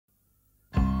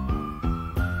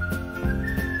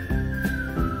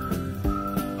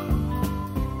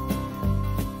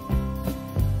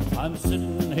I'm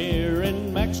sitting here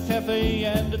in Mack's Cafe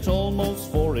and it's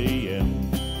almost 4 a.m.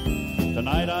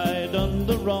 Tonight I done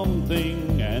the wrong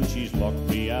thing and she's locked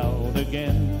me out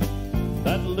again.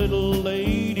 That little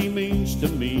lady means to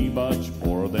me much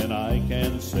more than I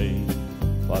can say.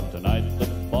 But tonight the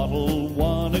bottle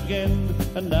won again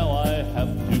and now I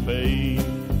have to pay.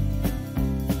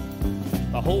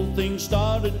 The whole thing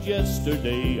started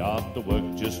yesterday, after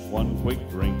work just one quick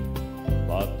drink.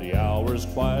 But the hours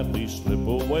quietly slip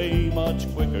away much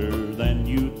quicker than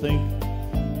you'd think.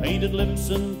 Painted lips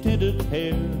and tinted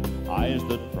hair, eyes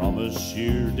that promise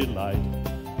sheer delight.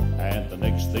 And the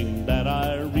next thing that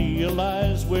I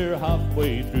realize, we're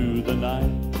halfway through the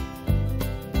night.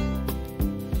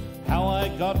 How I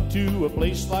got to a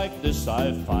place like this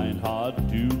I find hard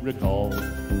to recall.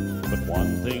 But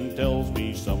one thing tells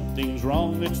me something's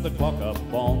wrong, it's the clock up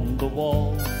on the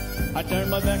wall. I turn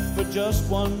my back for just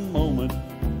one moment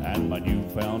and my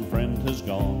newfound friend has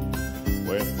gone,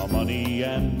 with my money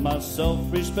and my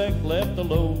self-respect left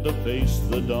alone to face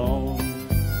the dawn.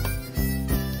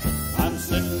 I'm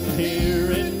sitting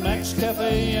here in Mack's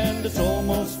Cafe and it's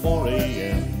almost 4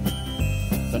 a.m.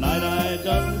 Tonight I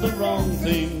done the wrong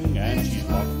thing and she's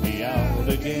locked me out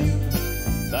again.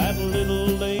 That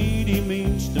little lady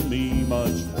means to me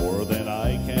much more than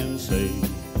I can say.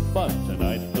 But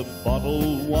tonight the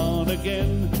bottle won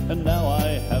again and now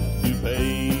I have to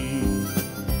pay.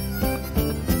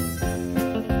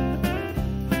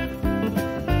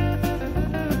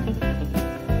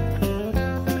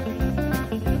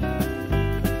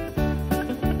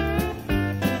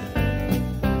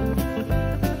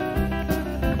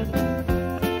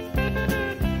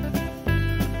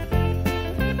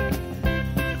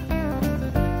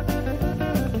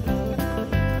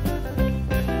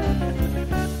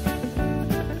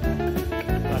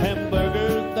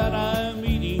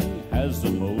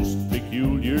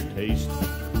 Taste,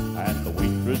 and the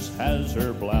waitress has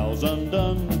her blouse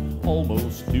undone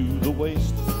almost to the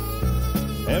waist.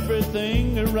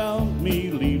 Everything around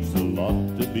me leaves a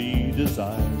lot to be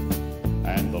desired,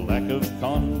 and the lack of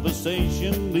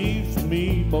conversation leaves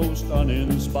me most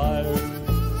uninspired.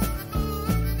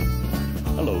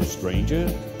 Hello, stranger,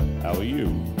 how are you?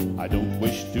 I don't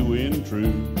wish to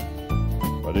intrude,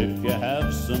 but if you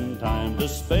have some time to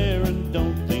spare and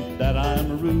don't think that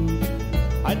I'm rude,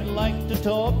 I'd like to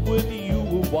talk with you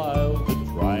a while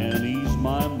to try and ease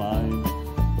my mind.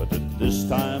 But at this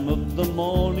time of the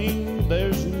morning,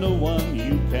 there's no one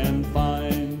you can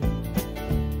find.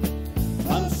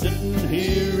 I'm sitting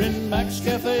here in Mack's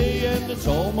Cafe and it's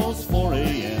almost 4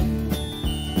 a.m.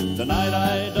 Tonight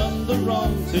I done the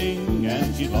wrong thing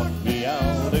and she locked me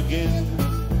out again.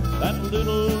 That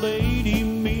little lady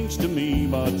means to me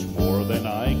much more than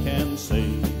I can say.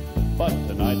 But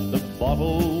tonight the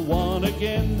bottle won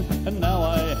again and now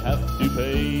I have to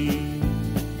pay.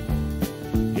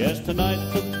 Yes, tonight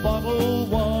the bottle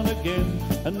won again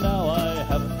and now I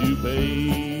have to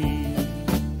pay.